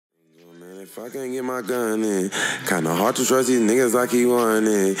If I can't get my gun in, kinda hard to trust these niggas like he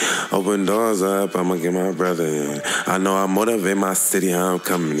wanted. Open doors up, I'ma get my brother in. I know I motivate my city, how I'm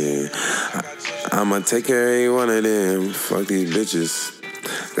coming in. I'ma take care of every one of them. Fuck these bitches.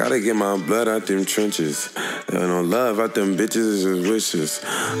 Gotta get my blood out them trenches. There no love out them bitches, it's just wishes.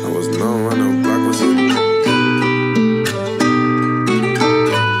 I was known on the block was it.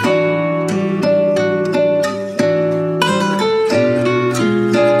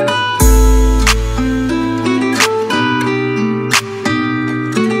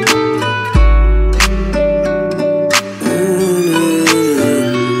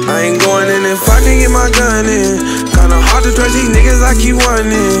 If I can get my gun in, kinda hard to trust these niggas like he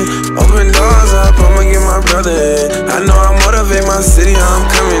wanted. Open doors up, I'ma get my brother in. I know I motivate my city, how I'm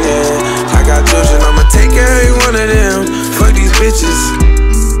coming in. I got children, I'ma take care of every one of them. Fuck these bitches,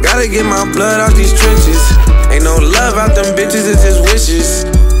 gotta get my blood out these trenches. Ain't no love out them bitches, it's just wishes.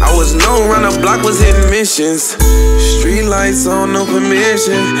 I was known round the block, was hitting missions. Street lights on, no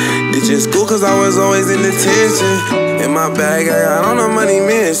permission. Ditching school cause I was always in detention. In my bag, I got on a money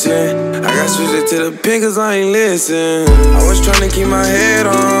mission. I got switched it to the pen cause I ain't listen. I was trying to keep my head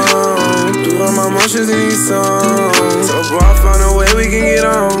on, through all my emotions in these songs. So bro, I found a way we can get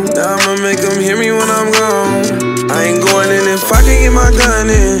on. Now I'ma make them hear me when I'm gone. I ain't going in if I can get my gun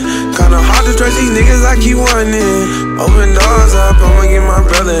in. Kinda hard to trust these niggas like he wanted. Open doors up, I'ma get my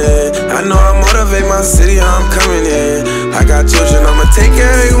brother in. I know I motivate my city, how I'm coming in. I got children, I'ma take care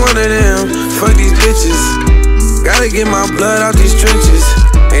of every one of them. Fuck these bitches, gotta get my blood out these trenches.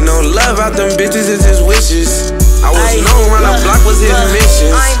 Ain't no love out them bitches, it's just wishes. I was known round the block, was hitting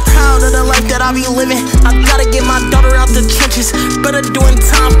missions. I ain't proud of the life that I be living. I gotta get my daughter out the trenches. Better doing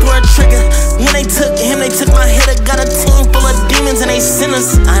time for a trigger. When they took him, they took my hitter. Got a team full of demons and they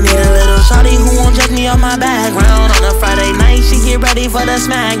sinners. I need a little shawty who won't judge me on my background. On a Friday night, she get ready for the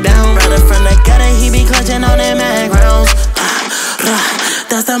smackdown. Brother from the gutter, he be clutching on them mag rounds.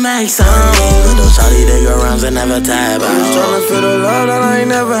 That's the max sound. Little shawty they go rounds and never tab out. I'm just tryna feel the love that I ain't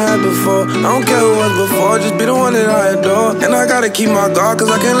never had before. I don't care who was before, just be the one that I adore. And I gotta keep my guard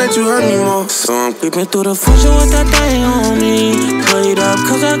cause I can't let you hurt me more. So I'm creeping through the future with that thing on me. Played up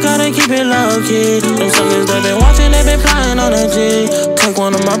cause I gotta keep it low key. Them suckers they been watching, they been flying on a G. Take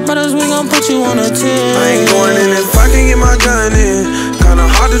one of my brothers, we gon' put you on a tip. I ain't going in if I can get my gun in. Kinda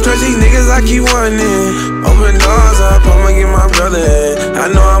hard to trust these niggas like he wanted. Open doors up, I'ma get my brother in. I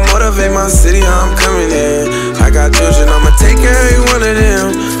know I motivate my city, how I'm coming in. I got children, I'ma take care of every one of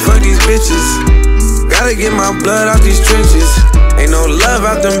them. Fuck these bitches, gotta get my blood out these trenches. Ain't no love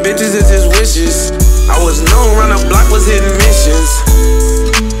out them bitches, it's just wishes. I was known round the block, was hitting missions.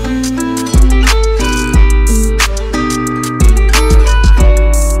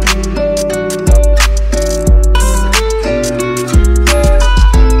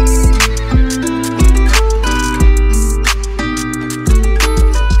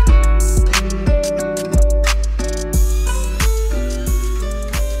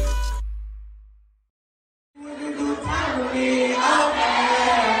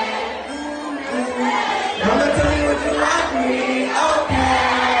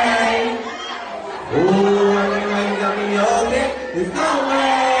 There's no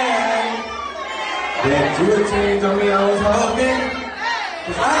way that you would change on me, I was hoping.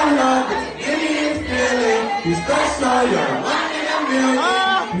 Cause I know that you give me this feeling. You special, you're one in a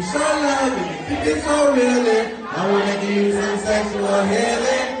million. You show love and you think it's so really. I wanna give you some sexual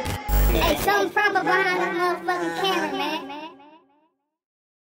healing. Hey, sumproper behind the motherfucking camera, man.